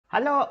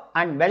Hello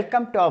and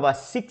welcome to our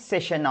sixth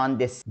session on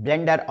this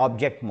Blender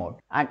object mode,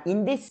 and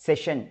in this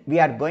session we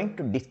are going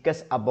to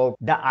discuss about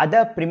the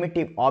other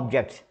primitive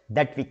objects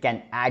that we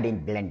can add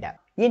in Blender.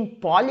 In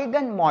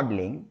polygon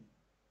modeling,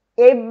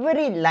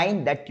 every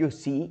line that you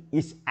see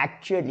is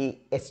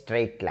actually a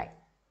straight line.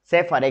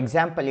 Say for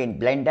example, in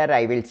Blender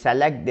I will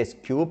select this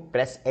cube,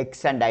 press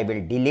X and I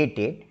will delete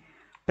it,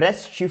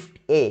 press Shift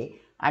A,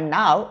 and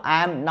now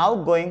I am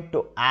going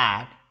to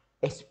add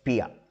a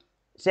sphere.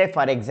 Say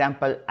for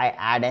example, I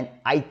add an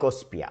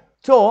icosphere.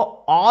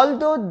 So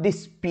although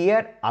this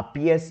sphere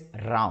appears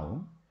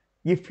round,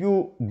 if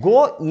you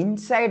go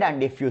inside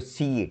and if you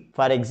see it,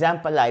 for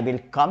example, I will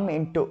come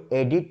into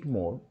edit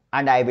mode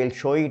and I will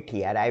show it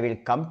here. I will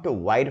come to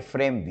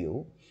wireframe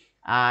view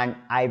and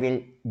I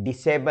will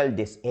disable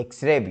this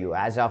X-ray view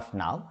as of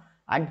now.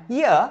 And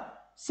here,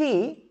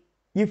 see,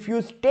 if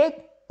you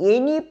take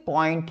any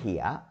point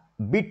here,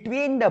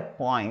 between the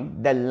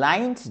point, the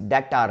lines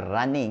that are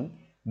running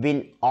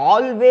will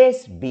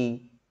always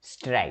be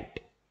straight.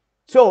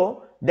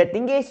 So the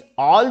thing is,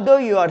 although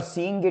you are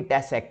seeing it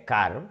as a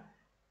curve,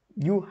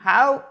 you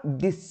have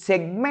this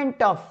segment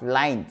of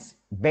lines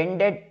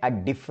bended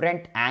at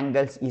different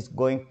angles is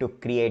going to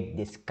create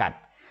this curve.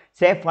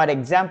 Say for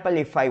example,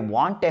 if I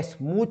want a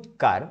smooth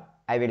curve,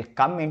 I will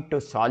come into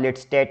solid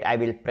state, I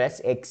will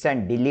press X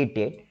and delete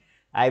it,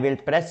 I will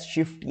press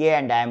Shift A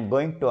and I am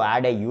going to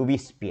add a UV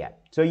sphere.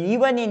 So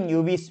even in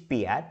UV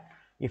sphere,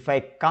 if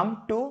I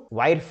come to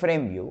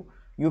wireframe view,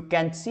 you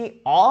can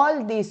see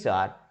all these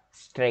are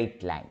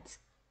straight lines.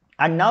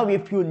 And now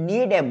if you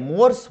need a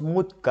more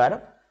smooth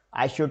curve,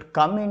 I should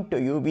come into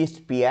UV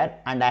sphere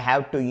and I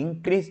have to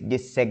increase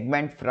this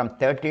segment from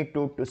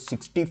 32 to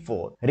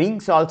 64.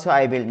 Rings also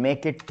I will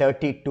make it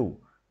 32.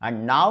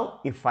 And now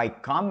if I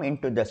come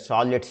into the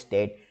solid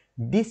state,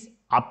 this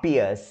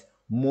appears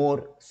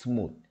more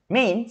smooth.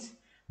 Means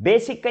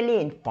basically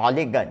in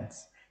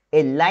polygons,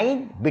 a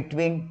line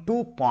between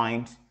 2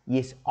 points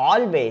is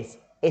always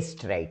a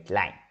straight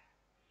line.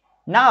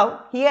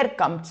 Now here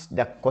comes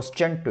the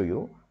question to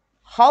you,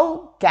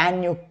 how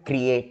can you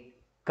create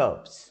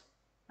curves?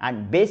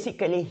 And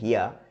basically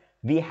here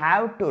we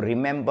have to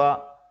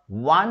remember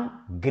one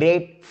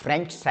great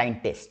French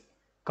scientist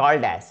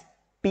called as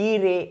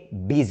Pierre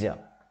Bézier,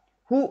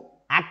 who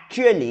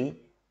actually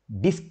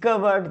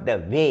discovered the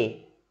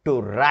way to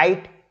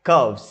write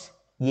curves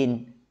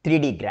in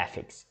 3D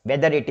graphics.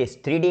 Whether it is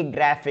 3D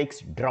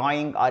graphics,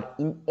 drawing or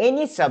in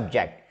any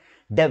subject,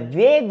 the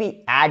way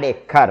we add a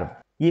curve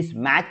is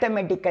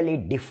mathematically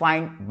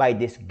defined by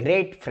this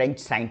great French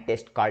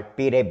scientist called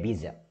Pierre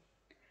Bézier.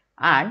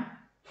 And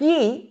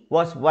he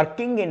was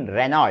working in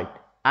Renault,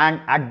 and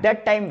at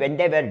that time when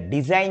they were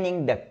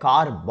designing the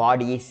car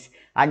bodies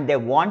and they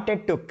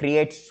wanted to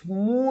create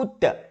smooth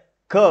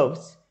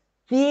curves,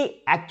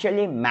 he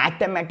actually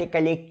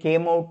mathematically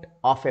came out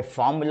of a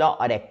formula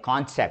or a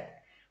concept,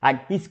 and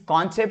his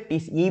concept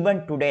is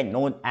even today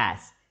known as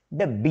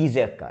the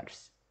Bezier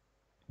curves.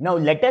 Now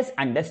let us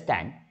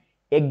understand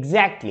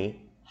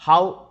exactly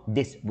how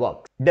this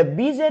works. The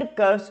Bezier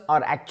curves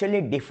are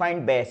actually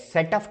defined by a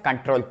set of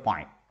control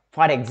points.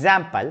 For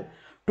example,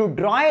 to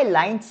draw a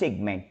line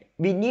segment,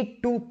 we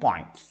need 2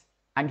 points.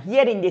 And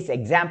here in this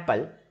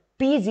example,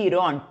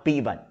 P0 and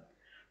P1.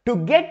 To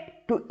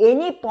get to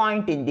any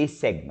point in these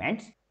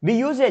segments, we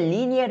use a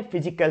linear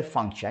physical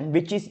function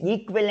which is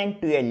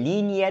equivalent to a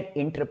linear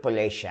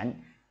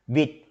interpolation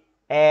with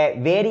a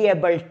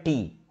variable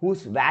t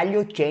whose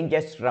value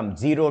changes from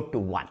 0 to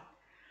 1.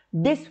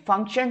 This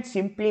function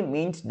simply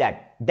means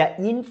that the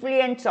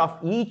influence of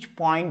each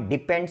point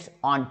depends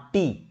on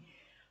t.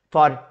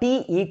 For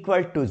t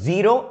equal to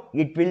 0,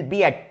 it will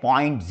be at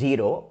point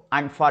 0,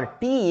 and for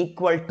t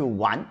equal to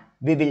 1,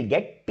 we will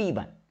get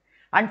P1.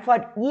 And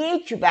for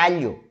each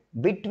value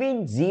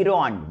between 0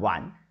 and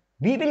 1,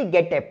 we will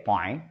get a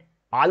point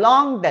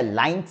along the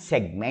line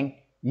segment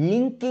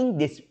linking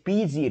this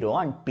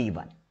P0 and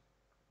P1.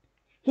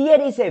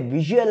 Here is a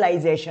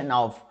visualization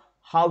of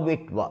how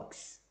it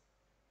works.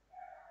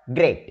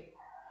 Great.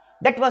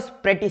 That was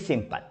pretty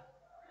simple.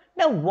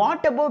 Now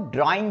what about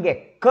drawing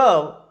a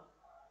curve?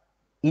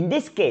 In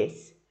this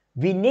case,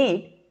 we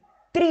need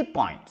 3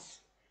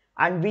 points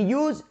and we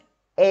use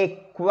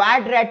a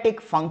quadratic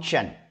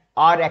function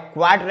or a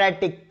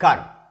quadratic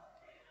curve.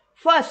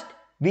 First,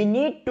 we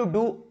need to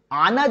do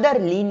another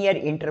linear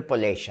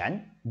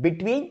interpolation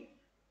between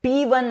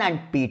P1 and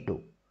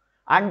P2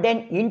 and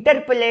then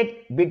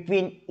interpolate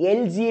between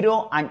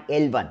L0 and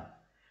L1.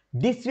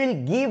 This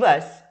will give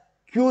us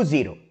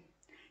Q0.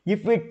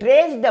 If we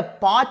trace the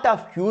path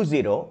of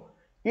Q0,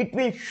 it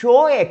will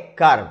show a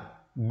curve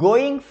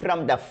going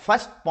from the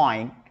first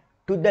point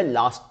to the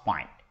last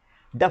point.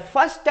 The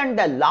first and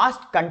the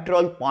last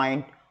control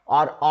point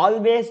are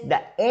always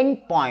the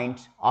end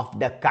points of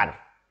the curve.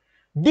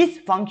 This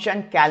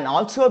function can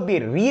also be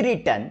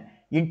rewritten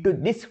into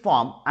this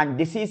form, and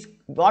this is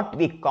what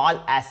we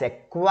call as a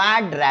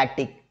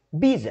quadratic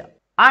Bezier.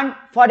 And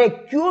for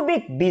a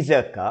cubic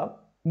Bezier curve,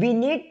 we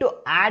need to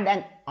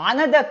add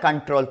another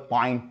control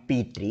point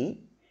P3,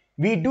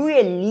 we do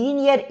a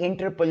linear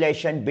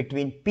interpolation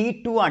between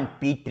P2 and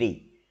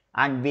P3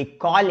 and we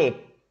call it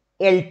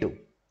L2.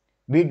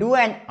 We do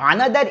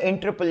another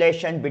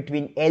interpolation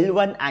between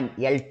L1 and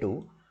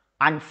L2,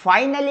 and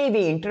finally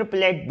we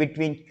interpolate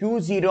between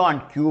Q0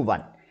 and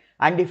Q1,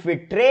 and if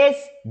we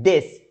trace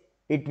this,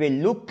 it will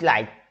look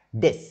like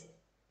this.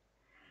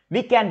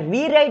 We can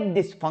rewrite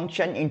this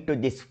function into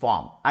this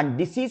form, and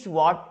this is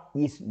what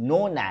is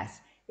known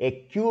as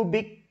a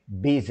cubic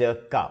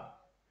Bezier curve.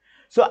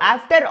 So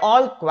after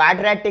all,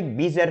 quadratic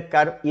Bezier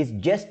curve is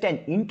just an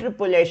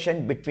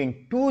interpolation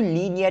between two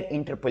linear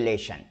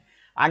interpolation,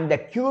 and the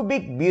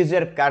cubic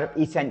Bezier curve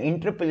is an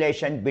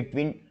interpolation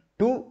between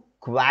two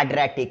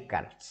quadratic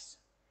curves.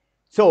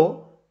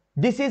 So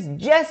this is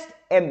just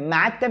a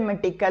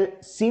mathematical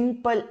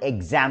simple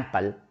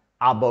example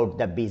about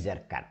the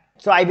Bezier curve.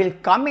 So I will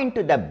come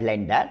into the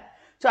Blender.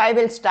 So I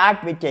will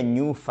start with a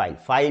new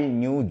file,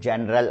 new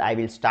general. I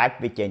will start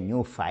with a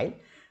new file.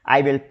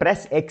 I will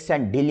press X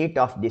and delete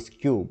of this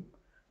cube.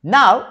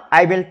 Now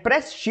I will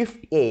press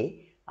Shift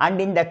A,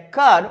 and in the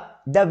curve,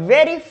 the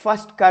very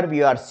first curve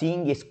you are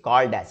seeing is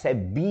called as a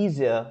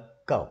Bezier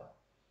curve.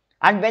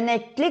 And when I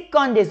click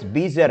on this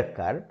Bezier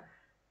curve,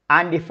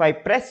 and if I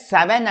press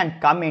 7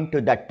 and come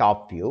into the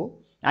top view,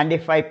 and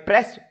if I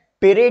press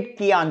period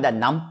key on the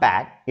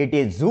numpad, it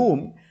is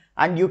zoomed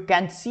and you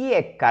can see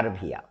a curve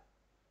here.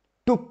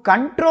 To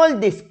control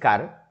this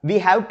curve, we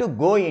have to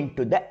go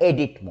into the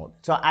edit mode.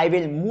 So I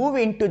will move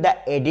into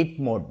the edit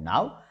mode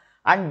now,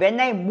 and when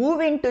I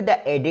move into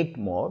the edit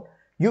mode,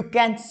 you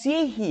can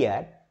see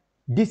here,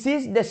 this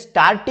is the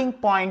starting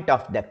point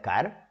of the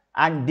curve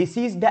and this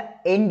is the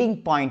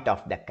ending point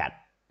of the curve.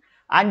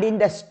 And in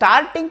the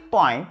starting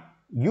point,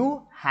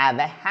 you have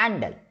a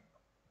handle,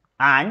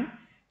 and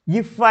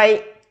if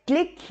I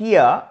click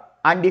here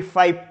and if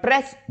I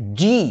press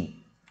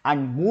G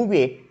and move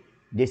it,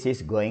 this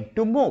is going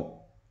to move.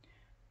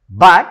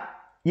 But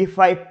if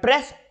I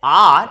press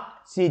R,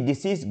 see,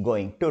 this is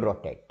going to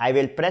rotate. I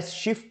will press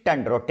Shift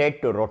and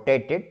rotate to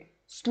rotate it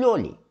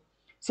slowly.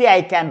 See,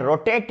 I can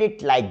rotate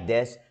it like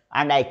this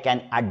and I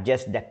can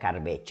adjust the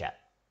curvature.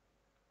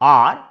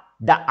 Or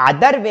the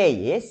other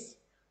way is,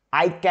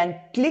 I can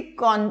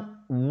click on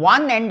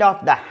one end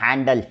of the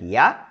handle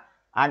here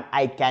and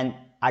I can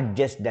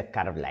adjust the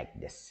curve like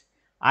this.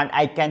 And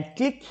I can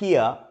click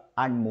here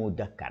and move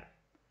the curve.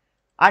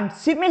 And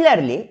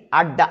similarly,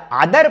 at the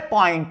other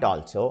point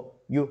also,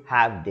 you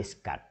have this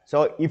curve.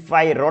 So if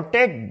I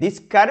rotate this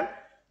curve,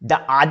 the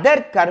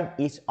other curve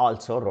is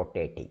also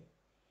rotating.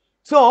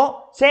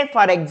 So say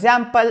for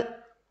example,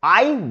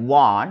 I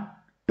want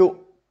to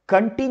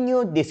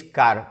continue this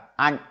curve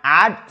and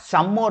add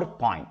some more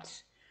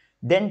points.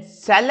 Then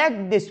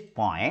select this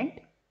point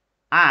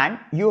and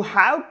you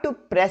have to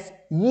press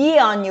E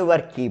on your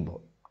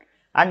keyboard.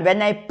 And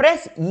when I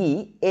press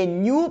E, a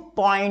new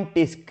point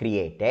is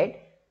created.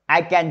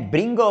 I can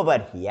bring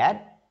over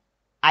here.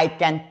 I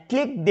can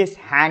click this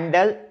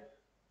handle,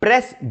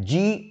 press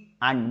G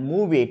and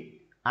move it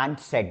and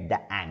set the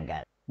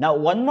angle. Now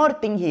one more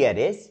thing here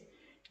is,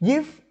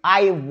 if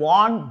I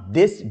want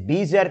this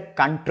Bezier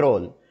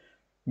control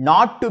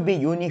not to be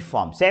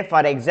uniform, say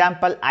for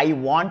example, I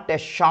want a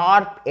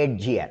sharp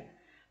edge here.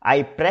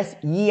 I press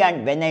E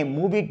and when I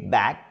move it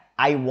back,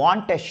 I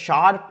want a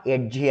sharp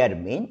edge here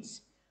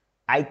means,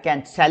 I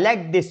can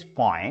select this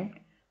point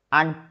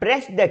and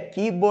press the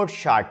keyboard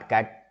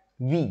shortcut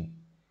V.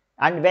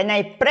 And when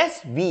I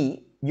press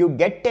V, you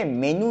get a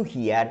menu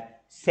here,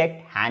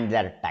 set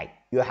handler type.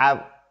 You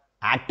have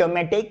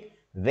automatic,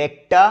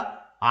 vector,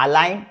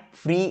 align,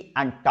 free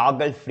and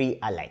toggle free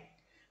align.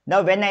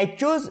 Now when I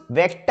choose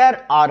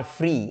vector or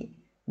free,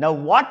 now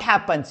what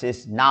happens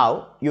is,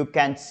 now you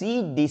can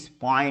see these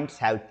points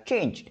have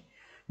changed.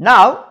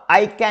 Now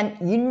I can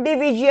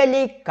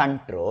individually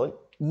control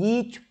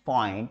each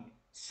point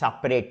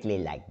separately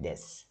like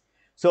this.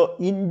 So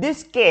in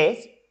this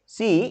case,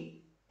 see,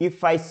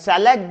 if I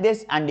select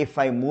this and if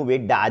I move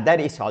it, the other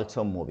is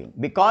also moving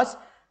because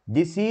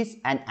this is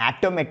an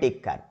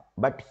automatic curve.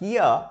 But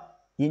here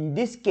in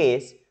this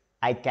case,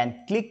 I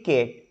can click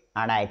it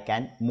and I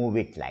can move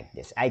it like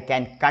this. I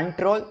can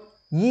control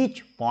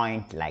each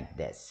point like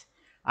this.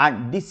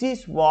 And this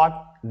is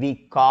what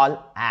we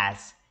call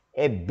as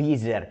a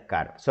Bezier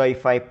curve. So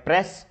if I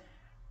press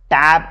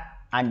tab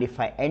and if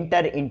I enter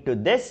into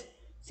this,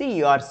 see,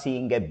 you are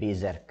seeing a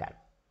Bezier curve.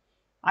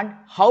 And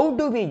how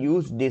do we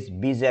use this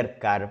Bezier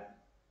curve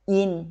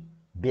in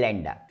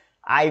Blender?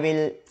 I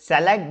will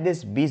select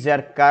this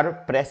Bezier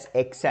curve, press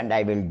X and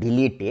I will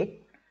delete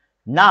it.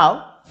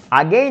 Now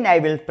again I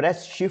will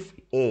press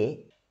Shift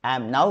A. I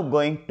am now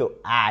going to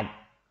add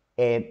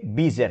a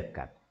Bezier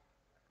curve.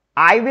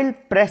 I will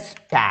press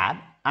tab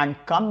and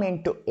come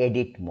into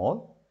edit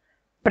mode,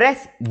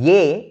 press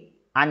A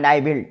and I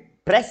will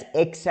press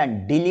X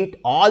and delete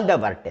all the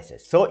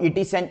vertices. So it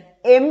is an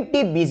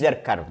empty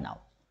Bezier curve now.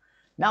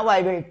 Now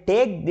I will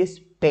take this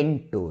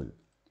pen tool.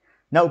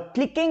 Now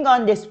clicking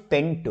on this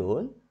pen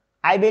tool,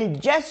 I will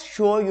just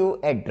show you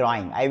a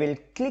drawing. I will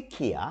click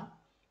here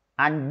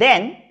and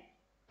then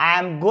I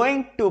am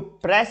going to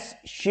press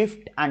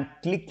shift and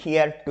click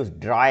here to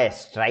draw a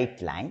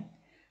straight line.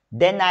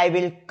 Then I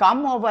will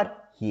come over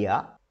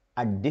here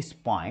at this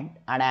point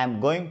and I am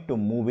going to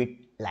move it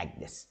like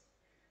this.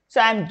 So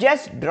I am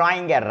just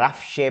drawing a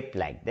rough shape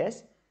like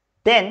this.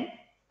 Then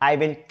I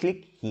will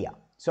click here.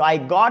 So I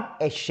got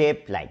a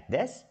shape like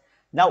this.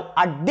 Now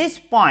at this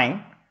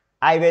point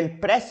I will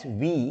press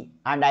V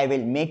and I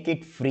will make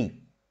it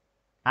free.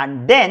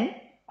 And then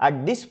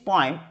at this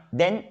point,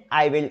 then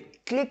I will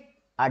click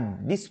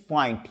at this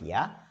point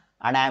here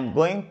and I am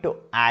going to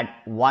add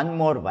one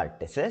more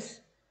vertices.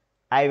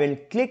 I will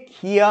click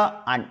here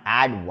and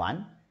add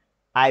one.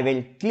 I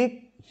will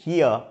click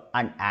here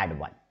and add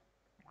one.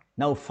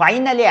 Now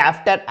finally,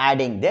 after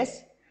adding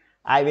this,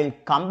 I will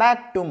come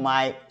back to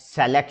my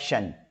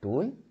selection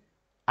tool.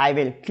 I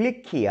will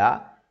click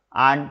here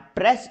and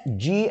press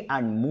G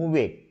and move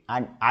it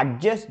and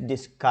adjust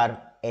this curve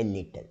a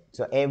little.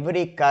 So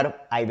every curve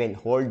I will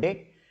hold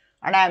it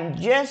and I am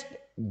just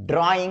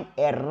drawing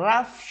a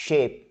rough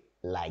shape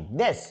like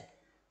this.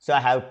 So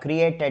I have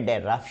created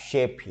a rough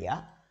shape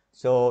here.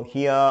 So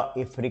here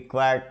if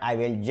required I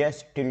will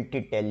just tilt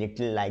it a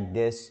little like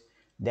this.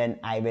 Then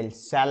I will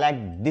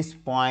select this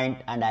point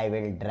and I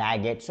will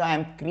drag it. So I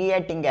am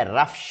creating a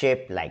rough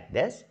shape like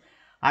this.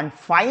 And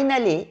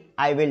finally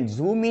I will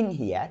zoom in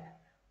here.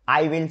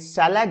 I will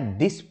select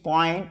this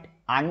point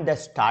and the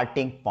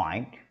starting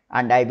point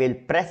and I will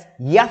press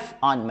F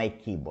on my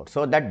keyboard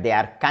so that they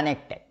are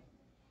connected.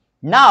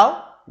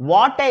 Now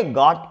what I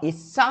got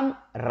is some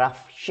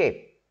rough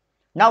shape.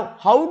 Now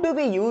how do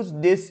we use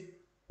this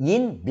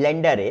in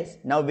Blender is,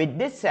 now with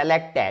this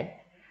selected,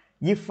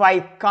 if I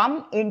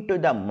come into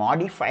the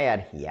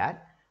modifier here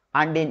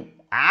and in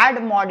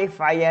add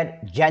modifier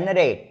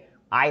generate,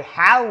 I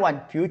have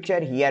one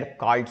feature here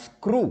called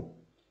screw.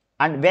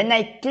 And when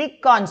I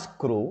click on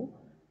screw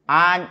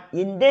and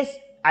in this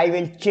I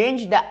will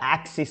change the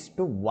axis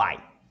to Y.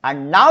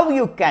 And now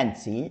you can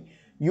see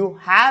you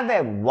have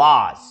a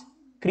vase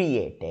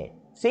created.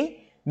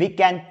 See, we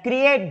can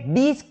create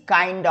these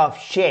kind of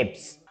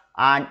shapes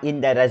and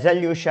in the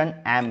resolution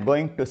I am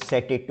going to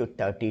set it to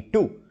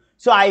 32.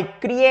 So I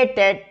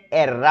created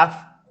a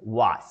rough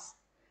vase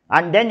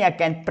and then I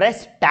can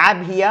press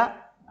tab here.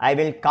 I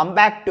will come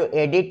back to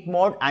edit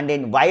mode and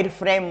in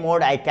wireframe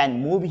mode I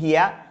can move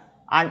here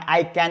and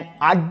I can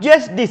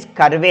adjust this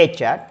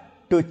curvature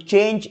to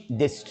change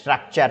this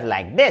structure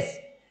like this.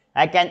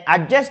 I can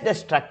adjust the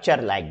structure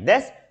like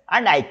this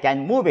and I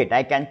can move it.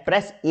 I can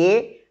press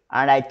A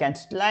and I can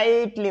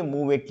slightly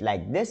move it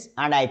like this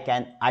and I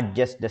can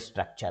adjust the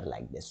structure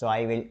like this. So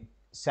I will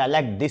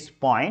select this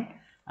point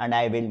and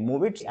I will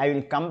move it. I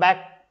will come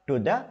back to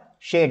the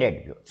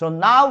shaded view. So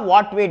now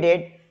what we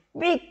did,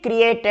 we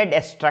created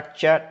a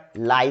structure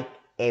like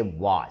a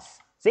vase.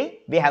 See,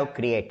 we have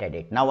created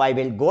it. Now I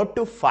will go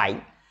to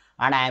file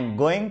and I am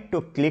going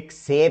to click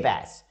save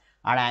as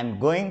and I am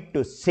going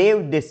to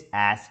save this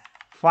as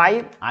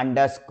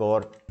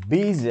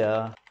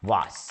 5_Bezier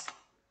vase.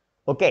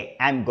 Okay,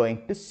 I am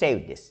going to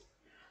save this.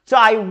 So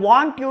I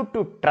want you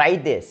to try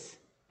this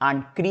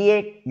and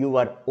create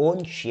your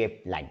own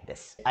shape like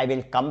this. I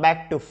will come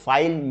back to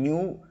file,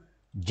 new,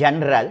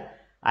 general.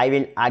 I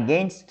will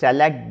again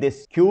select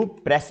this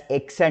cube, press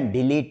X and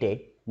delete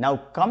it. Now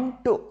come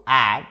to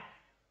add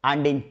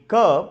and in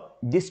curve,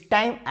 this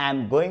time I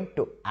am going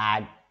to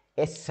add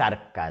a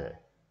circle.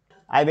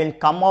 I will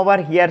come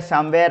over here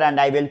somewhere and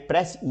I will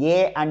press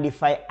A and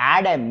if I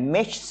add a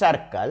mesh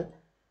circle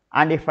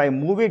and if I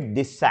move it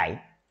this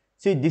side,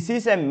 see this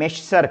is a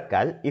mesh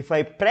circle. If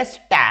I press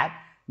tab,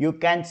 you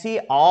can see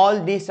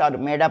all these are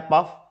made up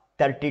of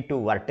 32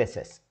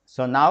 vertices.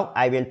 So now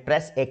I will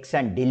press X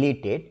and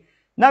delete it.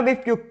 Now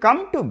if you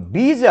come to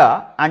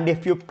Bezier and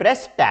if you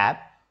press tab,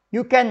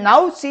 you can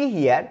now see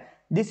here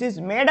this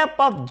is made up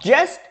of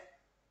just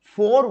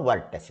 4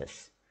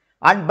 vertices.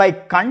 And by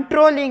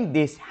controlling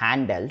these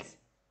handles,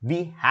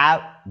 we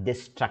have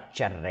this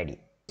structure ready.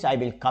 So I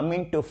will come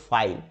into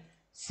file,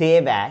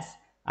 save as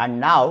and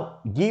now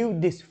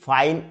give this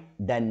file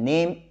the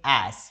name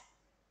as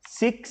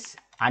 6_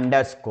 and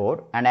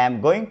I am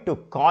going to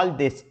call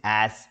this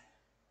as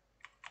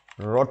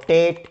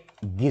rotate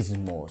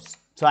gizmos.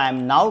 So I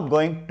am now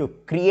going to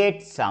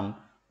create some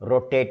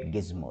rotate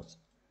gizmos.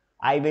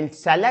 I will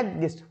select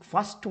this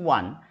first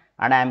one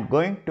and I am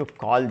going to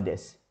call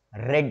this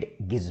red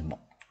gizmo.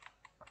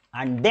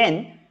 And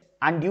then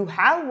you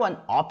have one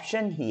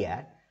option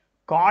here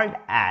called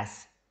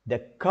as the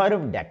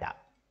curve data.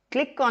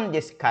 Click on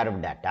this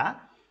curve data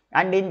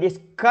and in this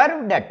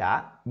curve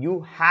data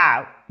you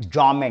have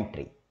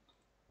geometry.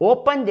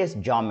 Open this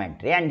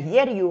geometry and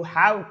here you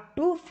have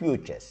 2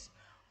 features.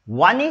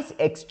 One is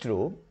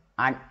extrude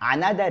and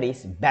another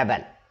is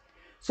bevel.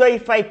 So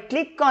if I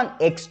click on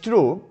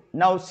extrude,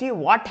 now see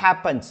what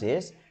happens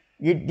is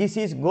this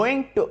is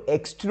going to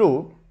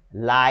extrude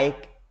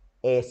like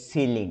a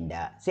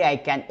cylinder. See, I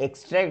can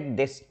extract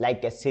this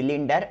like a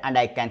cylinder and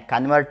I can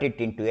convert it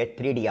into a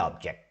 3D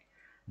object.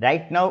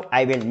 Right now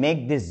I will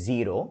make this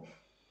 0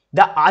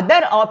 The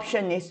other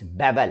option is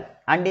bevel,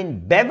 and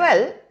in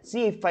bevel,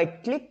 see, if I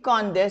click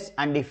on this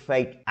and if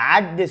I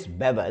add this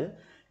bevel,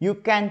 you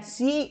can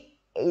see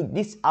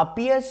this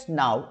appears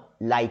now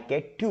like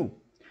a tube.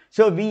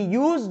 So we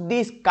use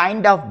these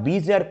kind of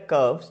Bezier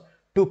curves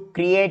to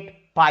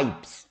create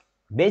pipes,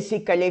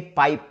 basically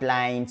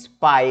pipelines,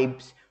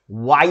 pipes,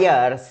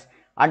 wires,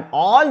 and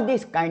all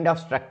these kind of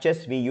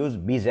structures we use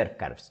Bezier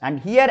curves. And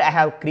here I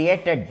have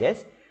created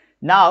this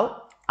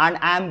now, and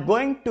I am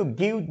going to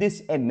give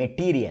this a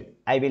material.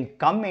 I will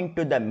come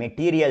into the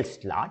material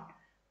slot,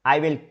 I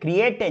will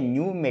create a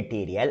new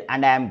material,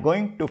 and I am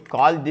going to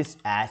call this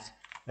as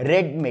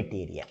red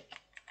material.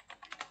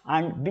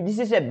 And this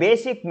is a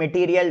basic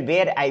material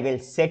where I will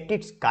set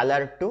its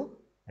color to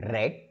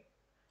red,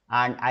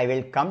 and I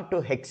will come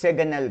to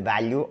hexagonal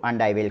value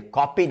and I will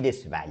copy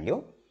this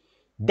value.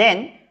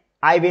 Then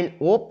I will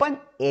open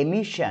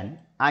emission,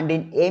 and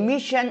in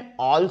emission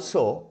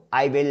also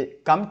I will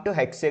come to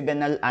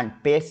hexagonal and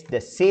paste the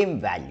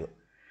same value,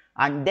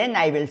 and then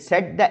I will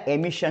set the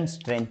emission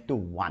strength to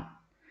 1.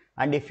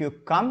 And if you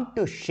come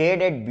to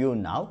shaded view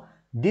now,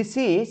 this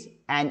is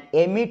an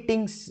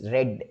emitting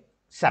red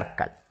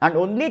circle, and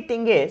only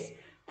thing is,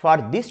 for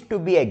this to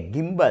be a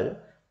gimbal,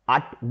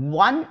 at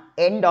one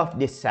end of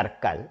this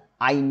circle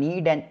I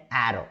need an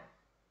arrow.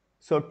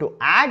 So to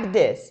add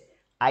this,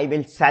 I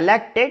will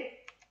select it,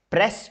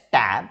 press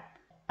tab,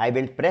 I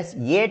will press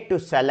A to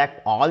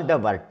select all the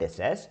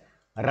vertices,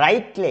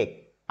 right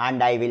click,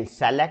 and I will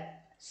select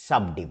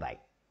subdivide,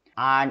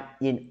 and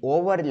in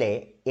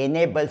overlay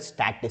enable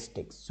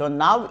statistics. So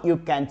now you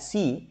can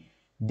see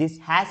this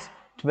has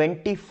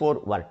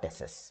 24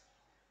 vertices.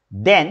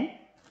 Then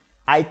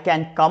I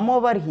can come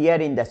over here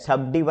in the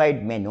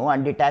subdivide menu,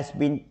 and it has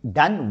been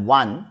done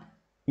 1.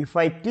 If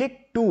I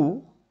click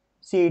 2,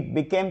 see, it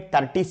became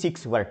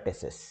 36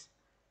 vertices.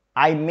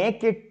 I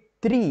make it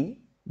 3,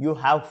 you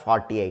have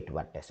 48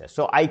 vertices.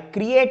 So I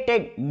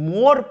created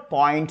more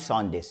points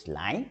on this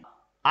line.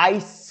 I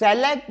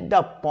select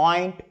the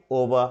point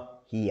over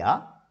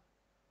here,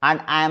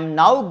 and I am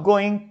now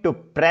going to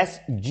press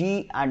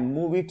G and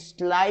move it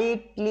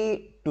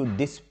slightly to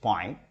this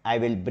point. I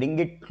will bring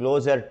it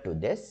closer to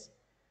this,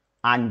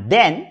 and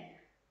then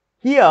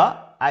here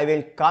I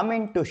will come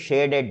into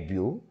shaded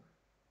view,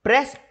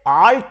 press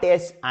Alt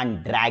S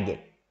and drag it.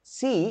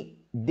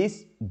 See,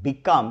 this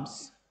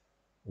becomes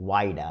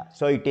wider,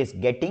 so it is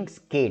getting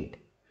scaled.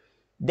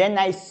 Then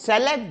I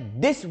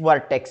select this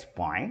vertex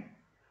point,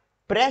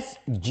 press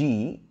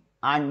G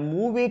and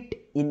move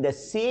it in the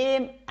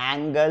same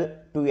angle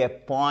to a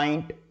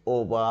point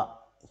over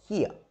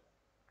here.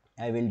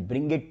 I will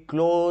bring it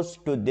close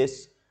to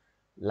this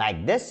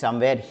like this,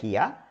 somewhere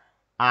here,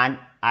 and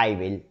I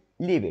will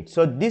leave it.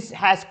 So this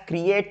has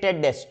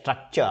created a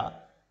structure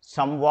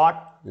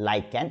somewhat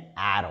like an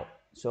arrow.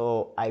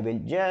 So I will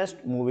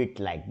just move it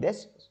like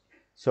this.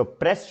 So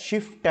press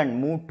shift and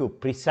move to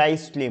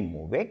precisely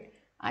move it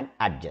and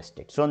adjust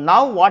it. So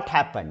now what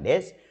happened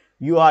is,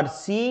 you are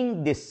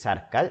seeing this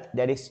circle,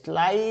 there is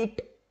slight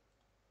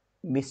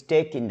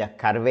mistake in the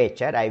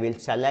curvature. I will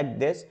select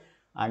this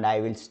and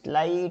I will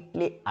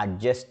slightly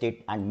adjust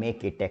it and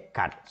make it a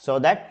curve so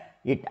that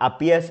it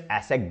appears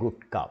as a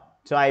good curve.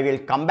 So I will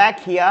come back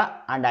here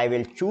and I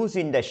will choose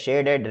in the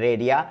shaded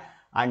area,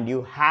 and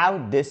you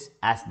have this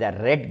as the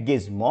red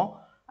gizmo.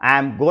 I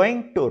am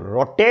going to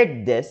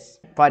rotate this.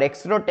 For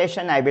X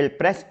rotation, I will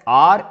press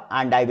R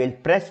and I will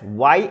press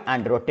Y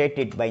and rotate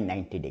it by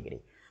 90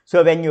 degrees.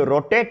 So when you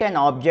rotate an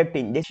object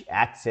in this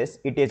axis,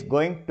 it is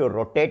going to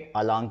rotate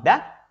along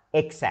the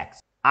X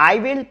axis. I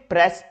will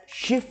press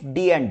Shift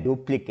D and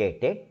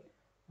duplicate it,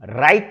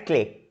 right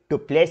click to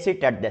place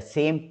it at the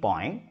same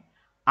point,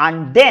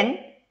 and then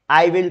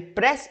I will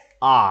press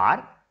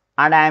R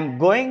and I am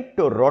going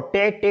to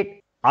rotate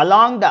it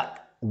along the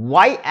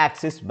Y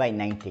axis by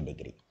 90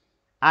 degrees.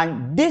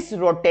 And this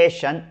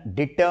rotation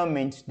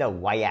determines the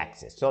Y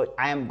axis. So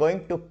I am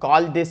going to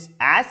call this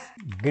as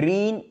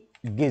green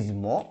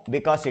gizmo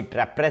because it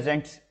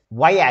represents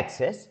Y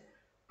axis.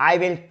 I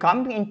will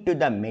come into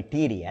the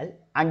material,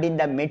 and in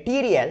the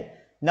material,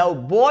 now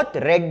both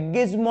red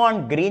gizmo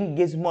and green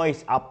gizmo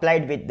is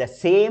applied with the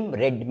same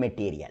red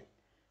material.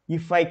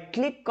 If I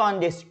click on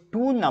this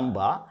 2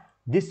 number,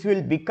 this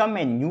will become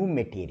a new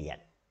material,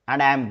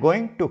 and I am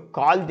going to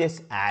call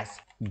this as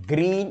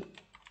green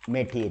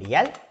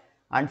material.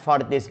 And for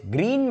this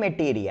green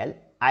material,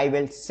 I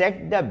will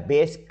set the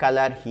base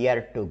color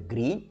here to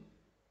green.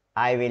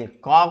 I will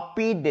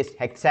copy this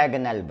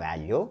hexagonal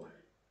value,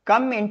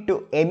 come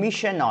into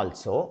emission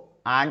also,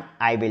 and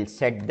I will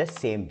set the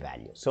same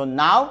value. So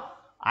now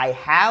I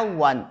have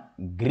one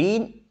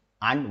green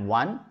and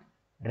one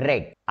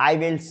red. I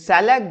will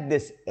select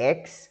this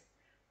X,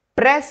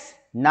 press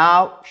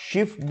now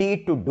Shift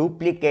D to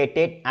duplicate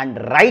it and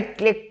right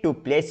click to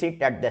place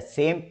it at the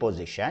same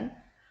position,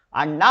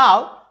 and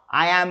now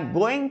I am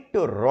going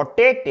to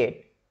rotate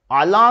it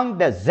along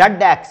the Z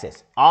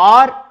axis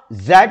or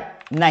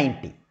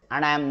Z90,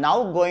 and I am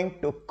now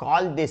going to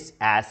call this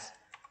as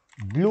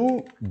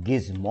blue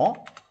gizmo,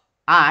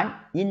 and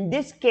in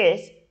this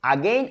case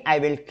again I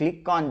will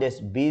click on this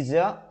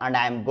Bezier and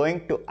I am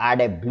going to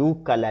add a blue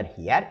color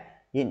here.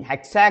 In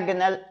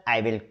hexagonal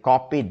I will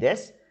copy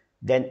this,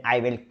 then I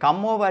will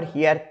come over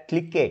here,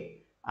 click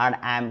it, and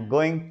I am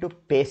going to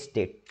paste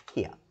it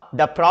here.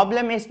 The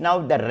problem is now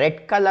the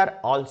red color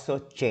also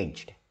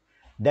changed.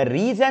 The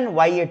reason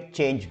why it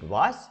changed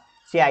was,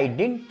 see, I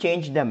didn't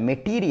change the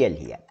material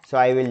here. So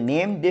I will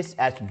name this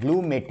as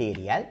blue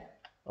material,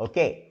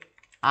 okay.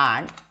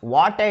 And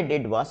what I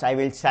did was, I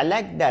will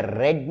select the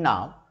red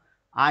now,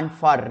 and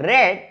for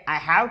red I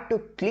have to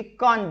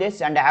click on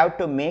this and I have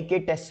to make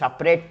it a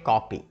separate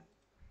copy.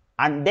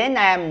 And then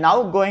I am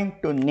now going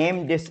to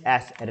name this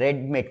as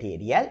red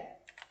material,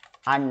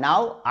 and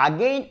now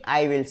again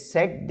I will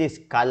set this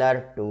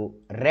color to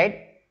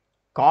red,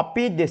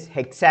 copy this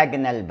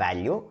hexagonal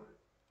value,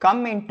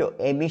 come into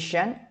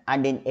emission,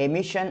 and in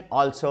emission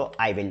also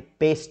I will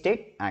paste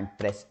it and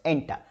press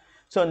enter.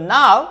 So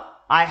now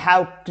I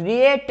have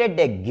created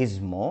a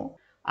gizmo,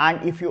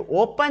 and if you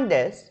open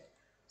this,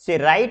 see,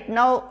 right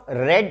now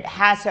red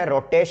has a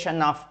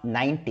rotation of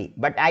 90,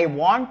 but I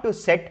want to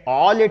set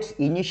all its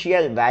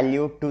initial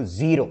value to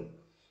 0.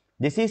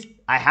 This is,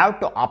 I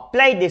have to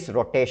apply this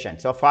rotation.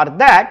 So for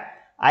that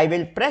I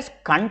will press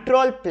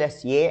Ctrl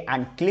plus A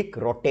and click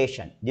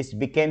rotation. This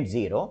became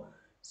 0.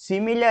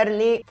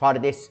 Similarly for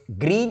this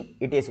green,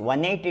 it is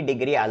 180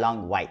 degree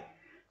along Y.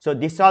 So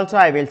this also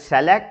I will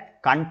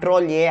select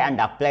Ctrl A and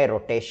apply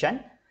rotation,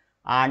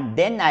 and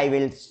then I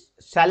will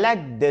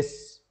select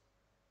this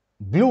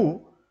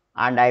blue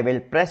and I will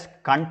press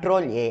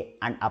Ctrl A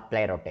and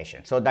apply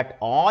rotation, so that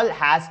all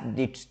has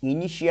its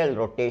initial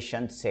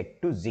rotation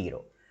set to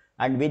 0.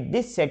 And with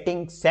this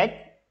setting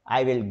set,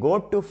 I will go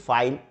to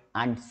file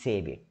and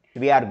save it.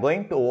 We are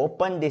going to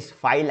open this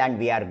file and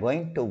we are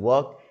going to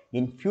work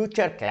in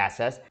future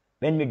classes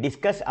when we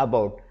discuss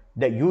about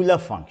the Euler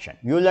function.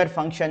 Euler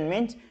function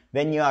means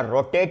when you are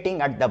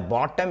rotating at the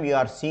bottom, you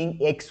are seeing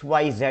x,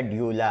 y, z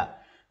Euler.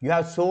 You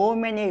have so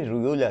many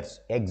Eulers,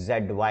 x, z,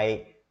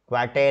 y,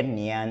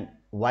 quaternion,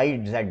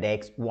 y, z,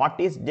 x. What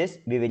is this?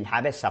 We will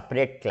have a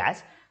separate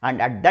class,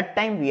 and at that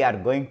time we are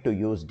going to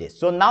use this.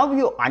 So now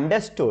you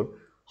understood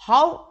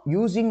how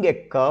using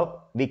a curve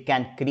we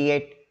can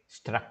create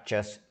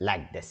structures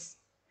like this.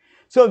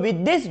 So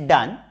with this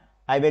done,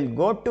 I will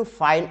go to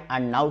file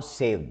and now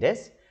save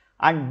this,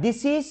 and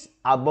this is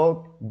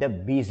about the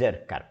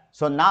Bezier curve.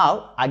 So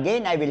now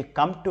again I will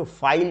come to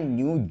file,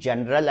 new,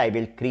 general. I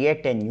will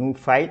create a new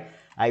file.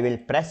 I will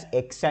press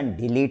X and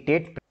delete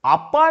it.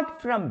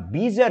 Apart from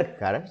Bezier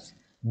curves,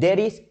 there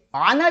is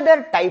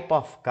another type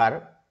of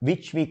curve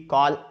which we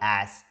call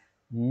as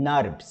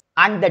Nurbs.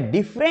 And the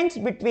difference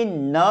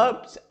between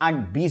Nurbs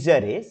and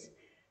Bezier is,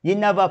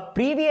 in our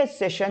previous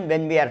session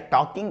when we were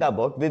talking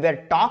about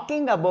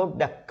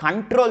the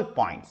control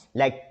points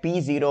like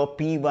P0,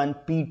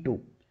 P1, P2.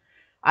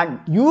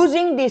 And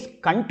using these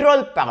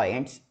control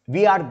points,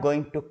 we are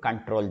going to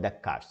control the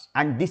curves.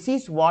 And this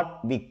is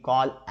what we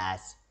call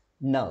as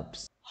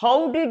Nurbs.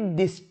 How did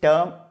this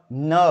term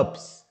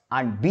Nurbs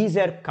and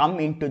Bezier come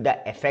into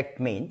the effect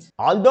means,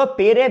 although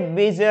Pierre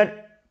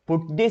Bézier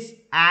put this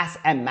as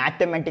a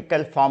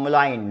mathematical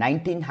formula in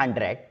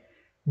 1900,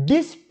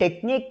 this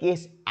technique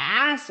is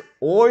as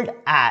old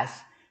as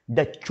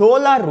the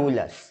Chola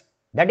rulers.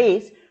 That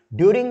is,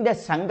 during the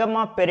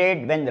Sangama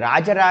period when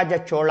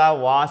Rajaraja Chola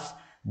was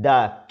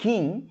the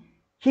king,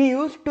 he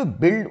used to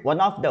build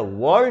one of the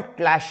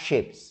world-class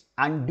ships,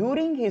 and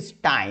during his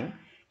time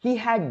he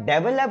had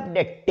developed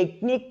a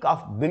technique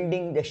of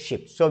building the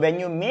ship. So when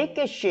you make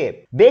a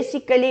ship,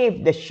 basically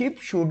if the ship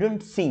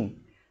shouldn't sink,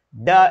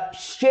 the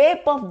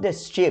shape of the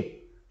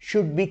ship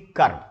should be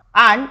curved,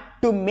 and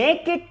to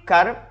make it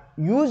curve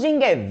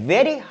using a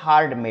very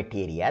hard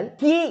material,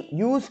 he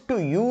used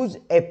to use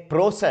a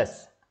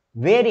process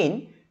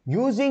wherein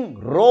using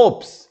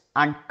ropes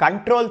and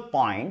control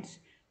points,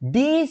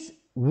 these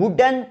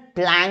wooden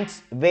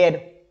planks were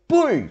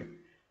pulled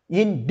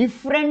in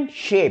different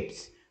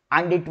shapes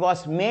and it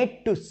was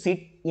made to sit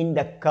in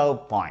the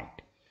curve point.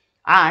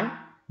 And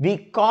we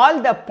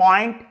call the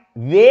point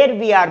where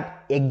we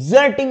are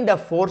exerting the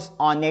force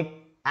on it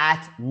as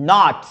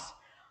knots,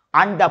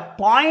 and the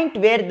point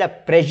where the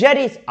pressure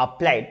is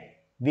applied,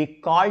 we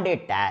called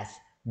it as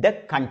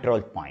the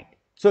control point.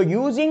 So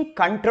using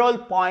control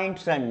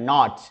points and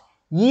knots,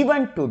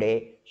 even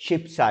today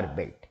ships are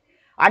built.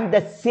 And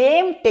the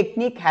same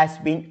technique has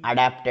been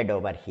adapted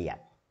over here.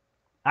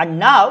 And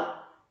now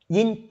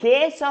in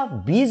case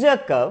of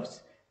Bezier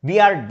curves, we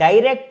are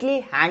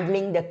directly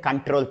handling the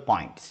control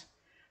points.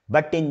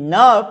 But in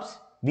Nurbs,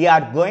 we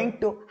are going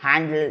to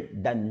handle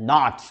the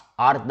knots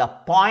or the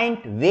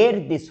point where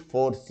this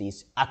force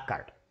is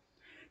occurred.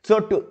 So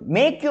to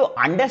make you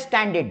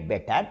understand it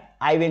better,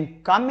 I will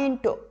come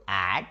into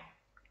add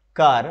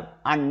curve,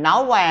 and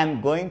now I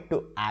am going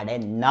to add a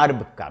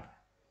Nurb curve.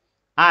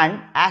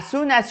 And as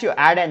soon as you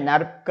add a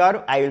Nurb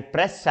curve, I will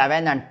press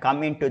 7 and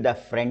come into the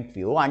front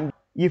view, and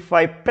if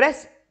I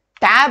press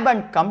tab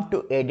and come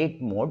to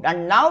edit mode,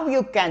 and now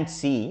you can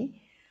see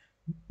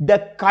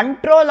the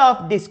control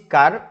of this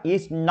curve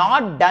is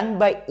not done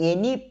by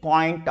any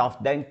point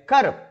of the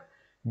curve.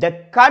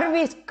 the curve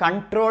is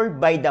controlled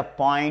by the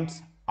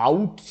points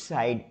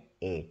outside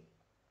it.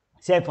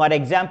 Say for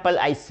example,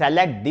 I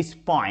select this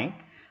point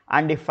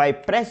and if I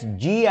press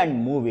G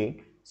and move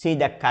it, see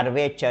the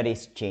curvature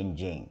is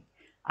changing.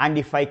 And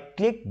if I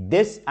click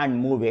this and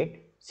move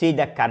it, see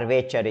the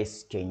curvature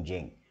is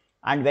changing.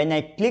 And when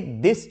I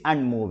click this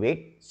and move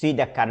it, see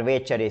the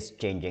curvature is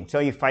changing. So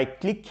if I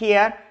click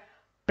here,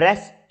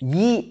 press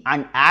E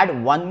and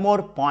add one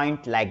more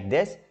point like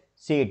this,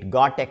 see it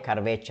got a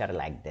curvature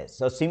like this.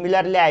 So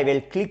similarly, I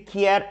will click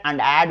here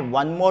and add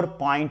one more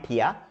point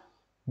here,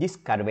 this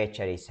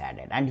curvature is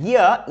added. And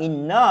here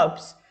in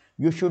Nurbs,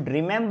 you should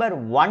remember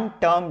one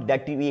term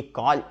that we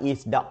call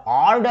is the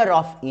order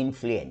of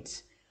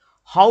influence.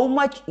 How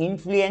much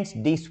influence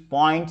these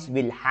points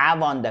will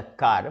have on the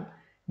curve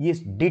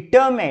is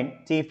determined.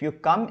 See, if you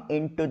come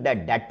into the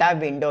data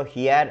window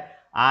here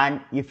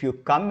and if you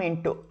come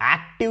into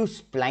active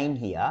spline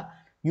here,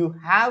 you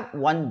have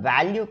one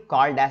value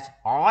called as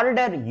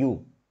order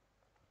U.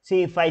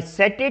 See, if I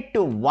set it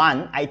to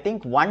 1, I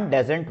think 1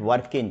 doesn't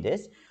work in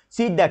this.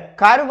 See, the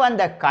curve and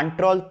the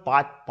control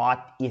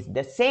path is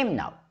the same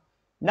now.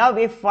 Now,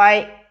 if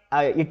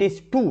it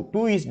is 2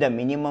 is the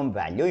minimum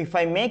value. If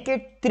I make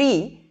it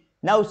 3,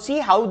 now see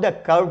how the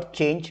curve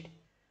changed.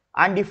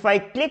 And if I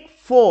click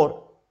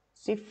 4,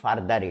 see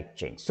further it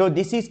changed. So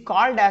this is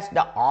called as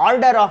the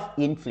order of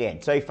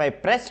influence. So if I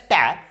press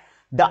tab,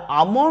 the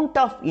amount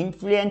of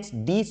influence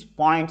these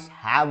points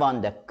have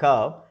on the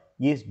curve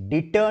is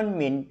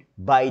determined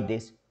by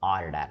this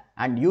order.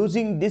 And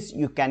using this,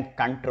 you can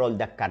control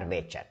the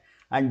curvature.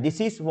 And this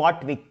is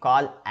what we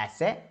call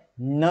as a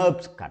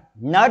Nurbs curve.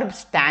 Nurbs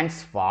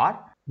stands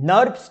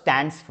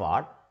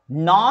for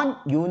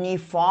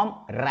non-uniform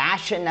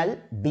rational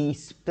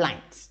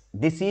B-Splines.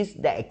 This is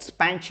the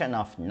expansion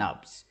of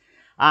Nurbs.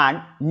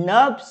 And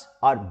Nurbs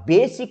are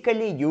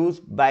basically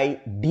used by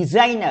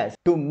designers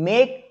to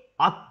make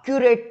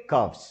accurate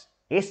curves,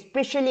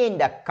 especially in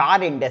the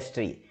car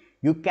industry.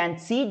 You can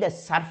see the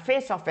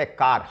surface of a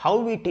car,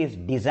 how it is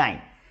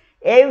designed.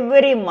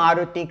 Every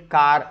Maruti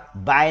car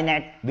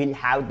bayonet will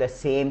have the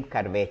same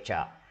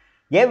curvature.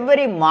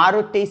 Every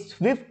Maruti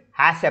Swift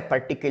has a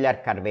particular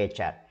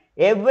curvature.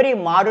 Every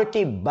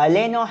Maruti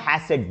Baleno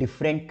has a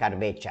different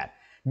curvature.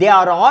 They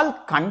are all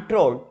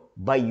controlled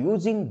by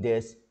using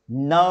this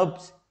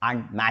Nurbs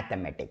and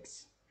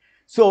mathematics.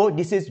 So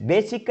this is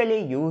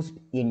basically used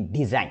in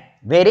design,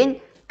 wherein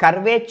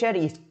curvature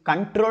is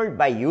controlled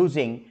by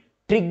using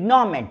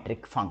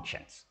trigonometric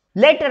functions.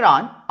 Later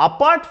on,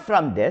 apart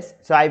from this,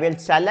 so I will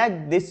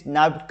select this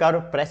Nurb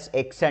curve, press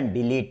X and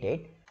delete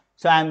it.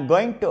 So I am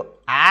going to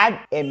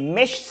add a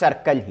mesh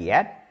circle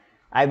here.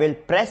 I will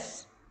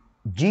press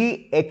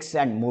G, X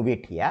and move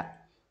it here.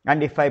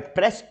 And if I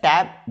press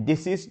tab,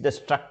 this is the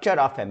structure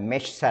of a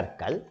mesh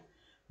circle.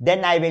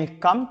 Then I will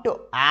come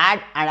to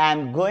add, and I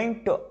am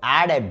going to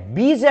add a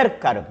Bezier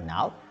curve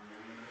now.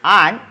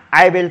 And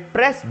I will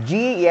press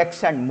G,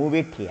 X and move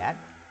it here.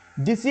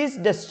 This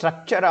is the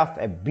structure of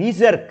a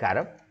Bezier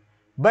curve.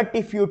 But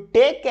if you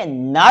take a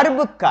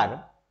Nurb curve,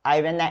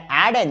 when I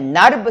add a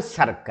Nurb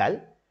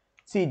circle,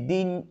 see,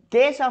 in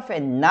case of a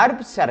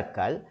Nurb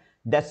circle,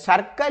 the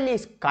circle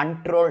is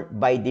controlled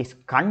by this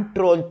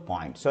control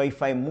point. So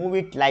if I move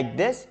it like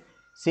this,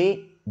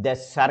 see, the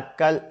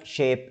circle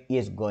shape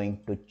is going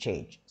to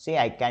change. See,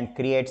 I can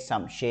create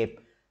some shape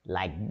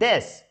like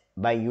this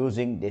by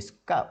using this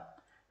curve.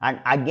 And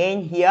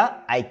again here,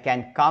 I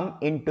can come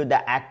into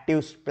the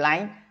active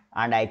spline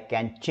and I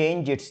can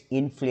change its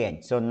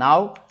influence. So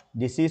now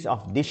this is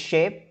of this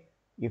shape.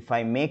 If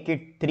I make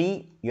it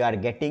 3, you are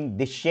getting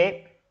this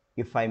shape.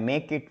 If I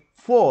make it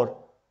 4,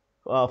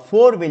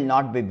 4 will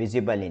not be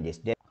visible in this.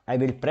 Then I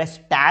will press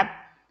tab,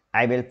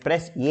 I will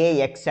press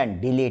A, X and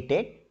delete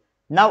it.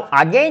 Now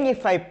again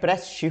if I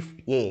press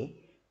Shift A,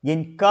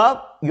 in curve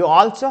you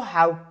also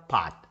have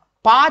path.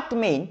 Path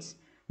means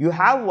you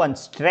have one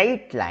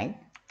straight line,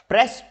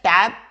 press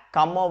tab,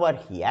 come over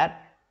here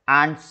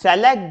and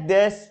select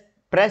this,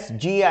 press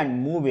G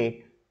and move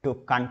it to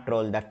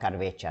control the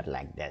curvature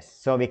like this.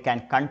 So we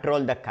can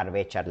control the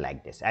curvature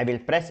like this. I will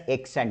press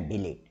X and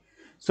delete.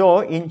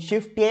 So in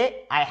Shift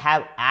A, I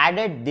have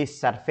added these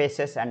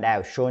surfaces and I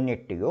have shown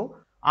it to you.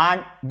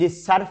 And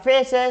these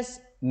surfaces,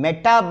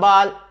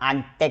 metaball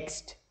and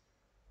text,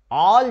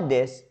 all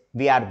this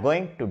we are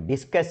going to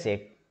discuss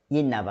it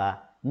in our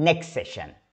next session.